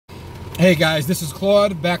Hey guys, this is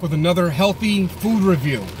Claude back with another healthy food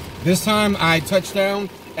review. This time I touched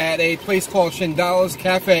down at a place called Shandals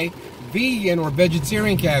Cafe, Vegan or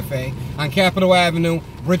Vegetarian Cafe on Capitol Avenue,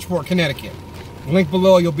 Bridgeport, Connecticut. Link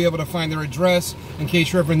below, you'll be able to find their address in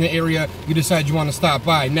case you're ever in the area you decide you want to stop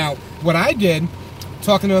by. Now, what I did,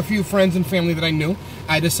 talking to a few friends and family that I knew,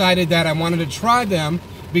 I decided that I wanted to try them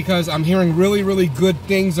because I'm hearing really good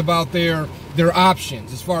things about their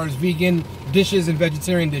options as far as vegan dishes and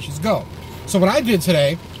vegetarian dishes go. So what I did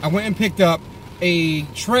today, I went and picked up a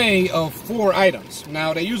tray of 4 items.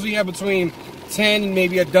 Now they usually have between 10 and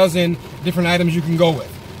maybe a dozen different items you can go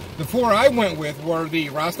with. The 4 I went with were the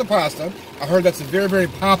Rasta pasta. I heard that's a very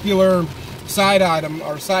popular side item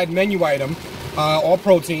or side menu item, all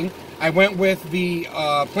protein. I went with the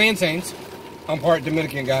plantains. I'm part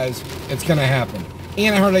Dominican, guys. It's gonna happen.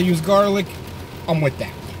 And I heard I use garlic. I'm with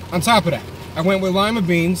that. On top of that, I went with lima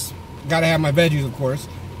beans. Gotta have my veggies, of course.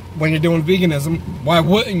 When you're doing veganism, why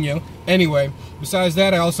wouldn't you? Anyway, besides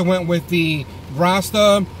that, I also went with the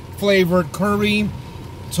Rasta flavored curry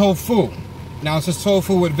tofu. Now it says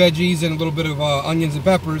tofu with veggies and a little bit of onions and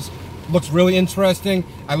peppers. Looks really interesting.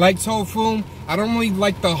 I like tofu. I don't really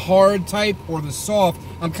like the hard type or the soft.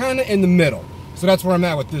 I'm kind of in the middle. So that's where I'm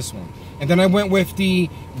at with this one. And then I went with the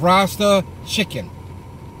Rasta chicken.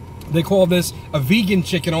 They call this a vegan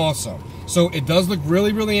chicken also. So it does look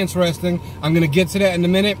really interesting. I'm going to get to that in a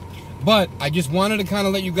minute. But I just wanted to kind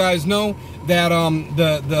of let you guys know that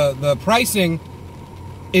the pricing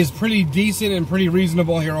is pretty decent and pretty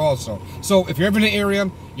reasonable here also. So if you're ever in the area,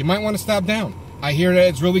 you might want to stop down. I hear that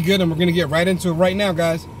it's really good, and we're going to get right into it right now,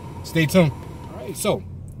 guys. Stay tuned. All right, so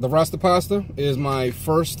the Rasta pasta is my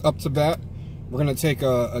first up to bat. We're going to take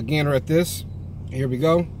a gander at this. Here we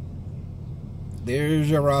go. There's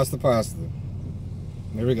your Rasta pasta.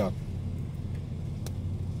 There we go.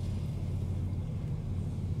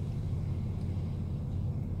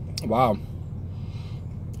 Wow.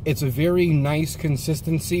 It's a very nice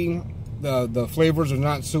consistency. The flavors are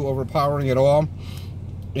not so overpowering at all.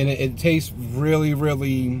 And it tastes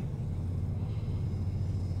really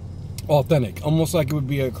authentic. Almost like it would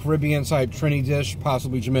be a Caribbean type Trini dish,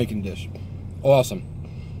 possibly Jamaican dish. Awesome.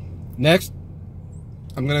 Next,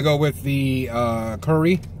 I'm going to go with the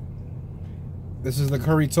curry. This is the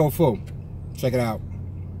curry tofu. Check it out.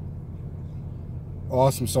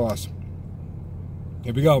 Awesome sauce.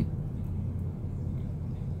 Here we go.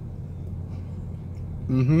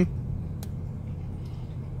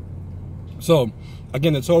 So,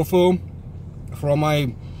 again, the tofu, for all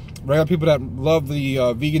my regular people that love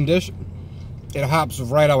the vegan dish, it hops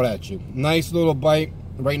right out at you. Nice little bite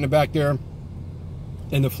right in the back there.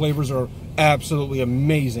 And the flavors are absolutely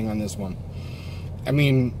amazing on this one. I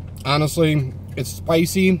mean, honestly, it's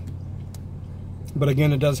spicy, but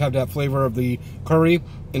again, it does have that flavor of the curry,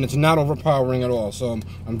 and it's not overpowering at all. So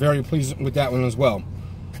I'm very pleased with that one as well.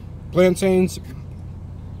 Plantains,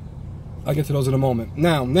 I'll get to those in a moment.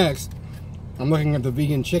 Now, next, I'm looking at the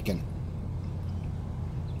vegan chicken.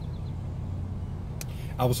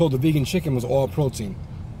 I was told the vegan chicken was all protein.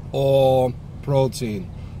 All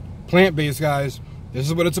protein. Plant-based, guys. This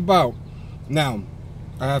is what it's about. Now,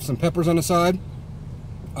 I have some peppers on the side.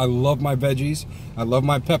 I love my veggies. I love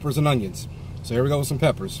my peppers and onions. So here we go with some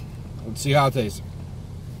peppers. Let's see how it tastes.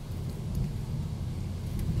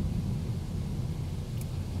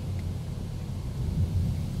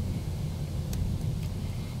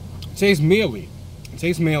 It tastes mealy. It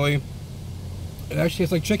tastes mealy. It actually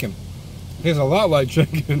tastes like chicken. It tastes a lot like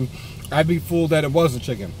chicken. I'd be fooled that it wasn't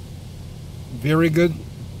chicken. Very good.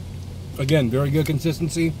 Again, very good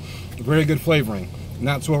consistency. Very good flavoring.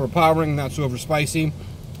 Not too overpowering, not too over spicy.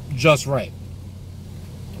 Just right.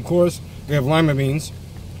 Of course, we have lima beans.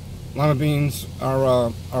 Lima beans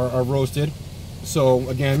are roasted. So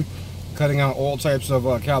again, cutting out all types of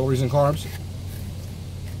calories and carbs.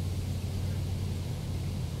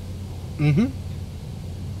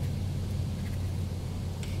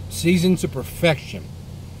 Seasoned to perfection.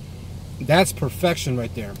 That's perfection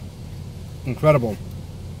right there. Incredible.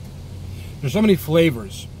 There's so many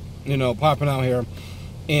flavors, you know, popping out here.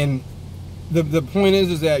 And the point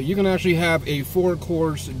is that you can actually have a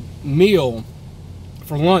 4-course meal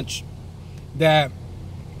for lunch that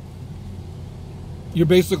you're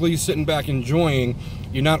basically sitting back enjoying.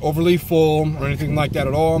 You're not overly full or anything like that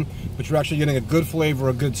at all, but you're actually getting a good flavor,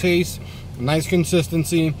 a good taste, a nice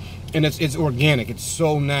consistency, and it's organic. It's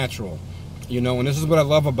so natural, you know, and this is what I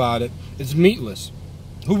love about it. It's meatless.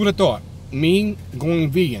 Who would have thought? Me going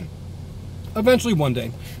vegan. Eventually one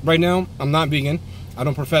day. Right now, I'm not vegan. I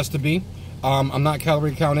don't profess to be. I'm not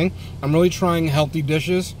calorie counting. I'm really trying healthy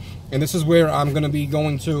dishes, and this is where I'm going to be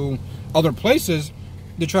going to other places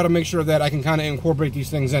to try to make sure that I can kind of incorporate these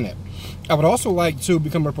things in it. I would also like to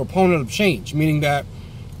become a proponent of change, meaning that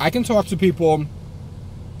I can talk to people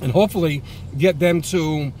and hopefully get them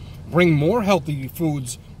to bring more healthy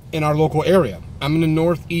foods in our local area. I'm in the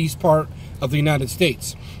northeast part of the United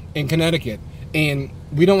States, in Connecticut, and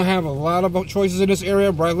we don't have a lot of choices in this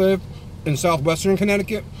area where I live, in southwestern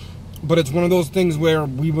Connecticut, but it's one of those things where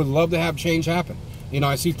we would love to have change happen. You know,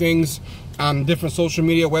 I see things on different social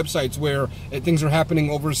media websites where things are happening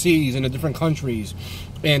overseas in the different countries,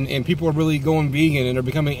 and people are really going vegan and they're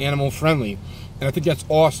becoming animal friendly, and I think that's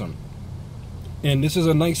awesome. And this is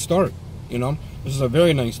a nice start, you know. This is a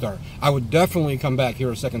very nice start. I would definitely come back here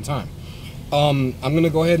a second time. I'm going to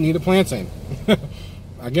go ahead and eat a plantain.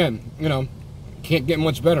 Again, you know, can't get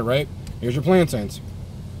much better, right? Here's your plantains.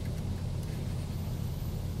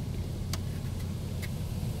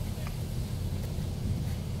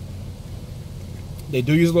 They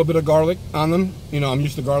do use a little bit of garlic on them. You know, I'm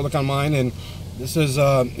used to garlic on mine, and this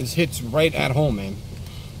hits right at home, man.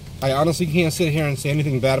 I honestly can't sit here and say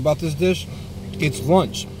anything bad about this dish. It's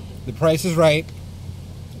lunch. The price is right.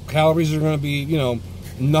 Calories are going to be, you know,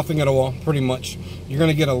 nothing at all, pretty much. You're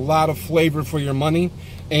going to get a lot of flavor for your money,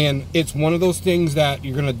 and it's one of those things that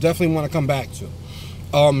you're going to definitely want to come back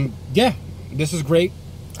to. Yeah, this is great.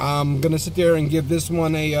 I'm going to sit there and give this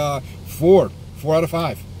one a 4 out of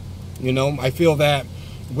 5. You know, I feel that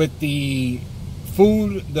with the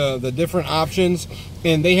food, the different options,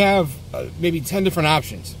 and they have maybe 10 different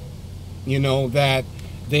options, you know, that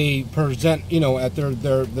they present, you know, at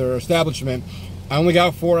their establishment. I only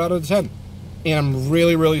got 4 out of 10, and I'm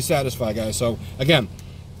really, really satisfied, guys. So again,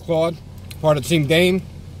 Claude, part of Team Dane,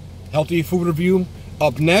 healthy food review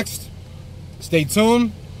up next. Stay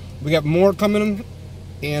tuned. We got more coming,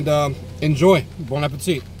 and enjoy. Bon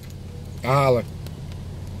appetit. Holla.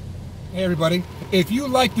 Hey everybody, if you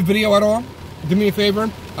liked the video at all, do me a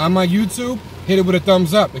favor, on my YouTube, hit it with a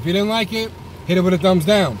thumbs up. If you didn't like it, hit it with a thumbs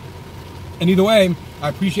down. And either way, I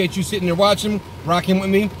appreciate you sitting there watching, rocking with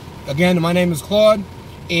me. Again, my name is Claude,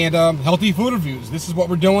 and Healthy Food Reviews. This is what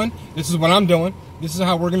we're doing. This is what I'm doing. This is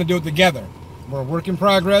how we're going to do it together. We're a work in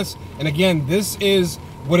progress, and again, this is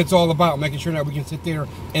what it's all about, making sure that we can sit there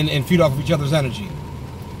and feed off of each other's energy.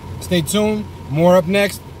 Stay tuned. More up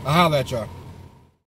next. I'll holler at y'all.